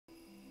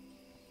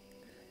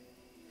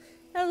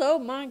Hello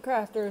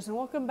Minecrafters and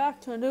welcome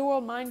back to a New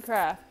World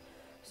Minecraft.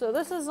 So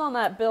this is on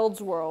that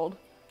builds world.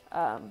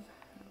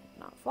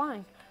 Not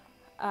flying.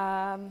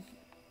 Um,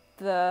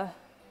 the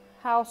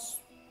house,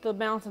 the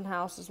mountain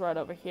house is right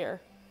over here.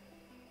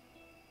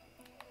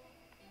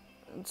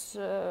 And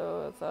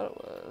so I thought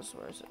it was,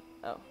 where is it?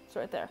 Oh, it's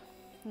right there.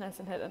 Nice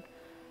and hidden.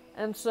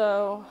 And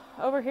so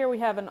over here we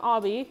have an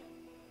obby,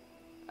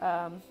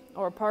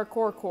 or a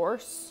parkour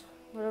course,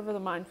 whatever the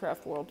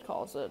Minecraft world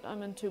calls it.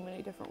 I'm in too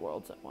many different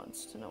worlds at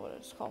once to know what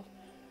it's called.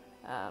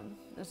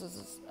 This is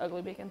his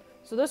ugly beacon.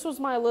 So this was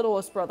my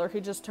littlest brother. He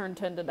just turned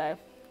 10 today.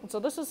 And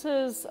so this is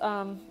his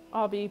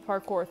obby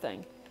parkour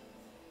thing.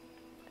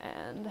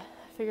 And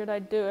I figured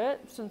I'd do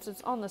it since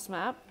it's on this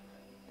map.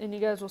 And you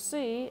guys will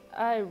see,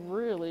 I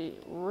really,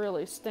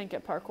 really stink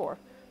at parkour.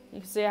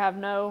 You can see I have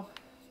no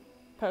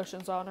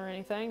potions on or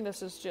anything.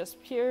 This is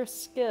just pure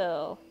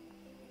skill.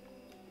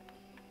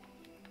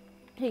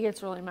 He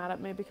gets really mad at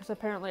me because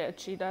apparently I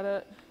cheat at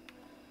it.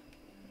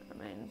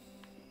 I mean,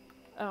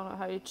 I don't know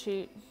how you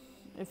cheat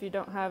if you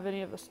don't have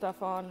any of the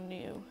stuff on and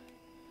you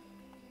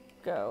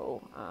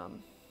go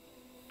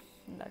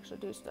and actually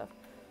do stuff.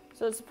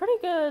 So it's a pretty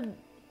good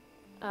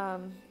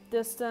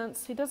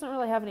distance. He doesn't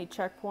really have any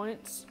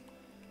checkpoints.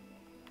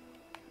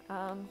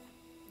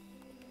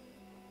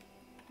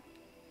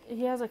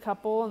 He has a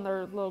couple and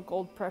they're little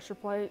gold pressure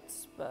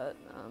plates, but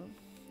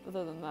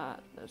other than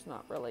that, there's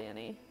not really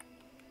any.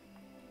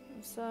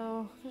 And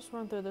so just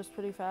run through this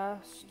pretty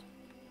fast.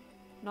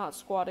 Not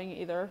squatting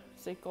either.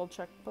 See, gold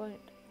checkpoint.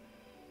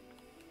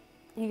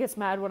 He gets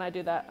mad when I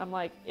do that. I'm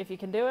like, if you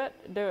can do it,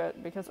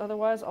 because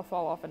otherwise I'll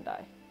fall off and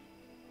die.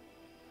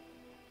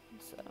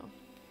 So,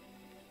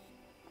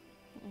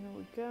 here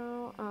we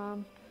go. I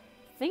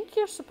think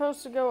you're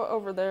supposed to go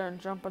over there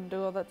and jump and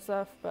do all that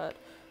stuff, but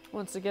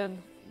once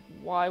again,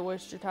 why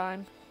waste your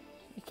time?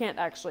 You can't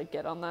actually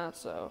get on that,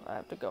 so I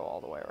have to go all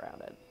the way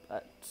around it.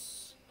 But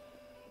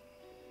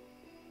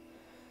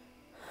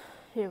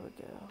here we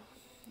go.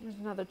 There's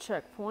another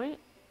checkpoint.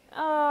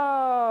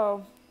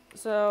 Oh,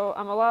 so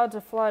I'm allowed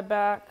to fly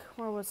back.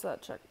 Where was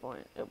that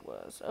checkpoint? It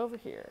was over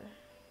here.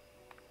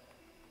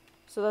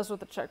 So that's what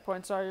the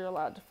checkpoints are. You're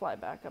allowed to fly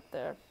back up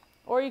there.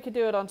 Or you could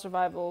do it on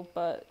survival,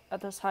 but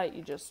at this height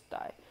you just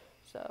die.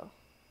 So,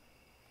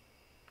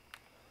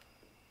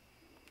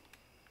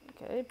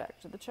 okay, back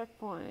to the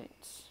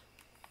checkpoints.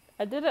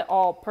 I did it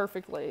all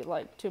perfectly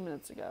like 2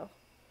 minutes ago.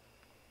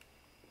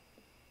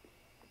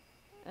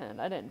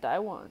 And I didn't die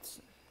once.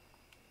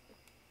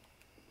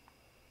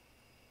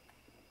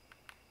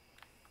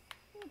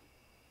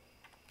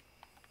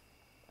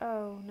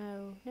 Oh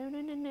no, no,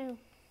 no, no, no.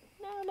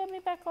 No, let me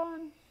back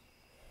on.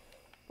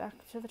 Back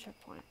to the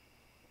checkpoint.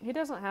 He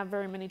doesn't have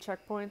very many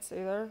checkpoints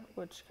either,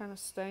 which kind of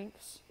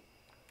stinks.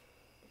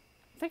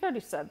 I think I already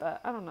said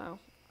that. I don't know.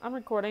 I'm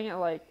recording at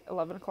like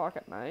 11 o'clock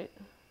at night.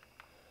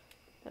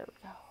 There we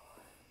go.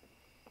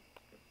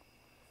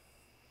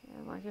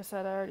 And like I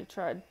said, I already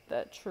tried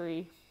that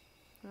tree.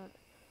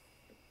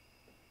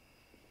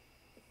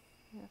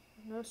 Yeah,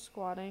 no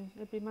squatting.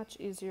 It'd be much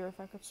easier if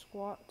I could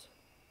squat.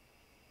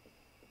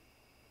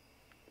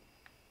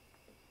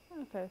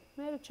 Okay,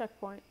 made a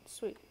checkpoint.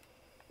 Sweet.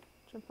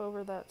 Jump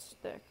over that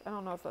stick. I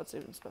don't know if that's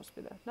even supposed to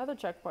be there. Another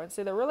checkpoint.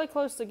 See, they're really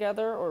close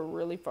together or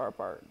really far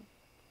apart.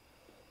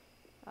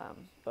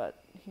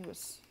 But he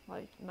was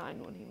like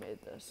 9 when he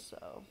made this,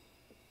 so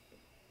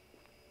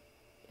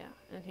yeah.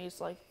 And he's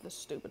like the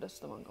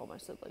stupidest among all my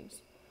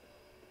siblings.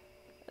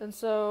 And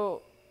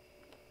so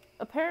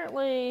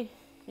apparently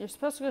you're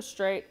supposed to go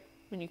straight.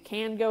 I mean, you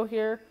can go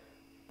here,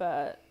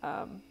 but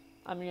I'm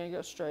gonna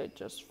go straight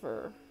just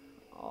for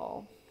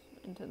all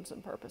intents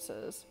and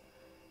purposes.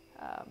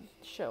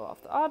 Show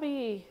off the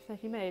obby that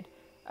he made.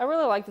 I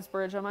really like this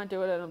bridge. I might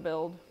do it in a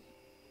build,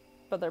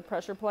 but they're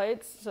pressure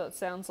plates, so it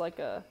sounds like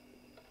a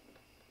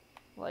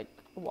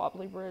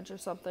wobbly bridge or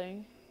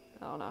something.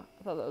 I don't know.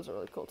 I thought that was a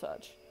really cool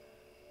touch.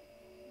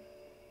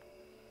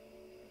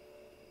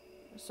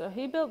 So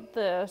he built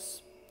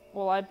this.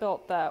 Well, I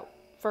built that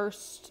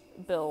first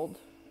build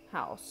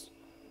house,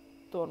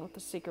 the one with the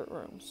secret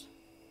rooms.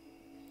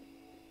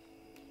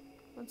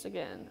 Once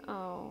again,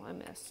 oh, I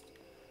missed.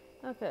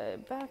 Okay,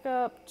 back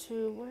up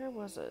to, where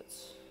was it?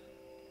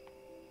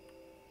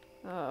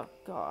 Oh,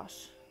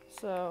 gosh.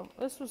 So,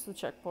 this was the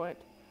checkpoint.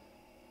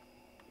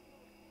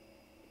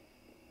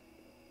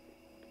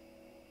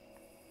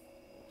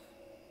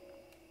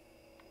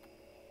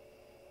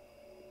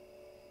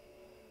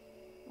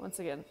 Once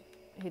again,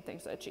 he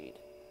thinks I cheat.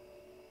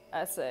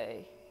 I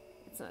say,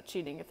 it's not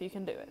cheating if you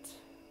can do it.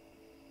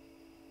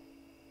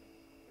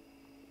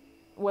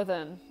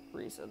 Within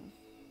reason.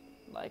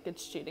 Like,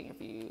 it's cheating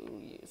if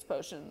you use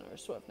potion or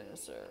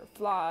swiftness or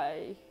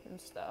fly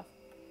and stuff.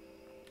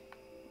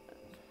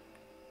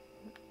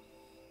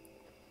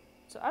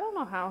 So I don't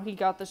know how he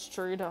got this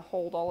tree to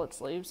hold all its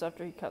leaves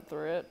after he cut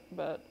through it,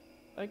 but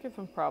I give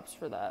him props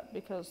for that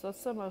because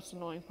that's the most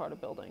annoying part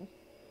of building.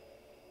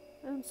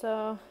 And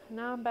so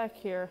now I'm back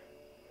here.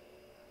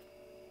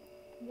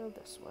 Go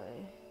this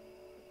way.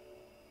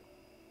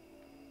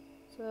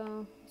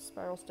 So,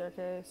 spiral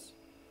staircase.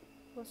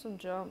 Listen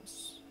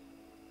jumps.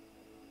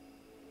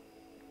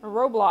 A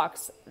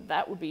Roblox,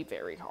 that would be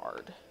very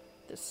hard.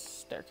 This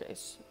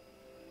staircase.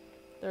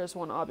 There's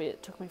one obby.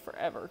 It took me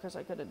forever because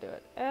I couldn't do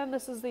it. And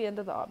this is the end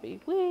of the obby.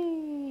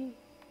 Whee!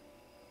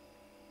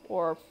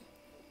 Or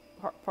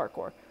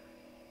parkour.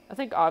 I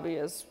think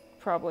obby is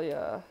probably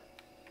a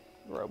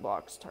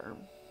Roblox term.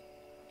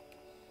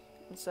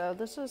 And so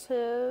this is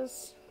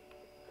his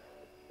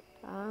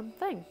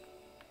thing.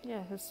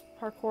 Yeah, his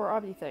parkour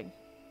obby thing.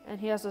 And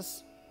he has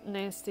this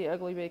nasty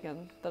ugly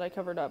bacon that I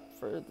covered up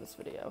for this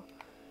video.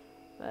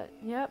 But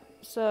yep,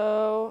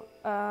 so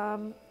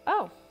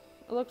oh,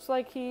 it looks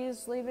like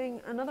he's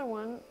leaving another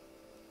one,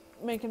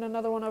 making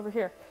another one over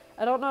here.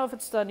 I don't know if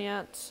it's done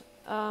yet.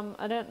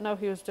 I didn't know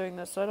he was doing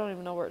this, so I don't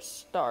even know where it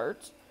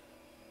starts.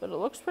 But it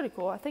looks pretty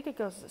cool. I think it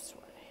goes this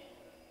way.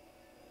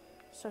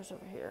 It starts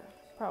over here,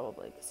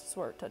 probably. This is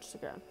where it touches the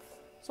ground.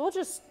 So we'll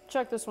just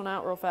check this one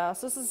out real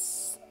fast. This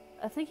is,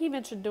 I think he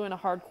mentioned doing a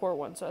hardcore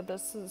one, so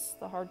this is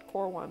the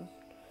hardcore one.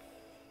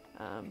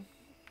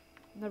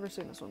 Never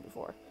seen this one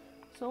before.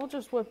 So we'll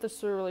just whip this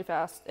through really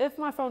fast. If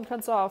my phone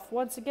cuts off,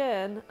 once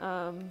again,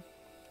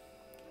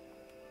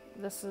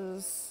 this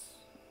is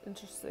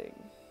interesting.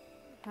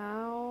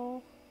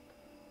 How?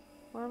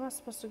 Where am I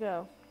supposed to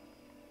go?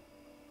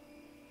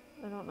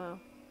 I don't know.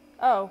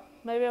 Oh,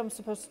 maybe I'm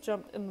supposed to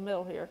jump in the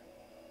middle here.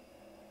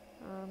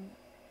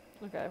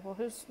 Okay, well,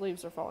 his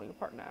leaves are falling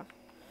apart now.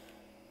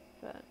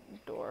 That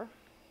door.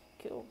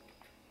 Cool.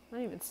 I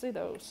didn't even see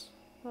those.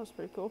 That was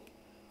pretty cool.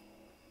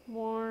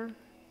 More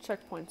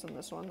checkpoints in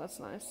this one. That's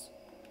nice.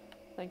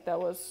 I think that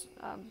was,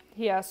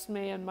 he asked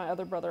me and my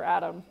other brother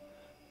Adam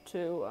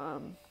to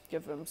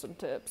give him some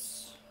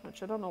tips,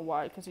 which I don't know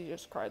why, because he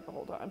just cried the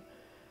whole time.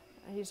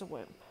 He's a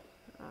wimp.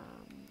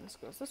 This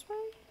goes this way?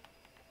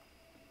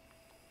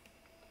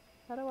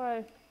 How do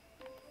I...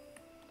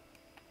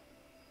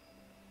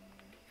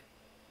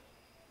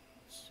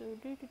 So,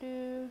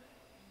 doo-doo-doo.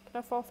 Can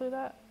I fall through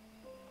that?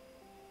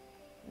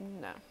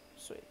 No.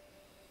 Sweet.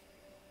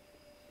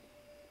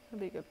 That'd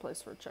be a good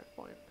place for a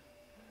checkpoint.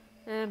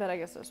 But I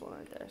guess there's one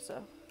right there,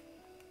 so.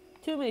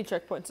 Too many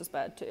checkpoints is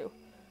bad, too.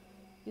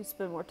 You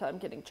spend more time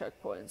getting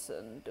checkpoints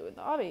than doing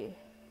the obby.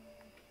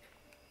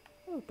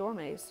 Ooh, door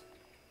maze.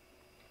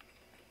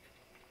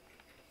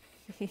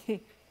 I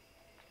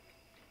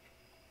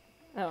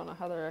don't know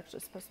how they're actually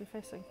supposed to be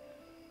facing.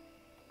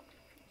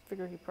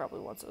 Figure he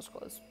probably wants those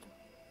closed.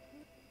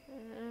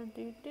 And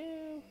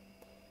do-do.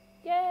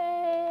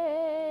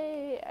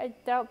 Yay! I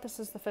doubt this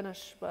is the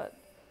finish, but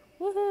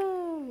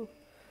woohoo!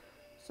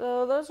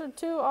 So those are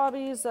 2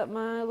 obbies that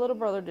my little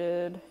brother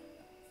did.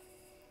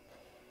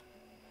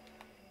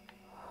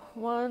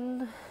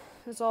 One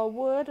is all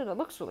wood, and it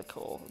looks really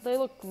cool. They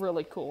look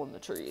really cool in the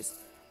trees.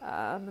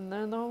 And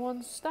then the other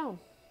one's stone.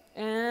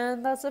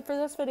 And that's it for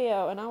this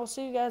video, and I will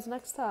see you guys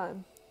next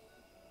time.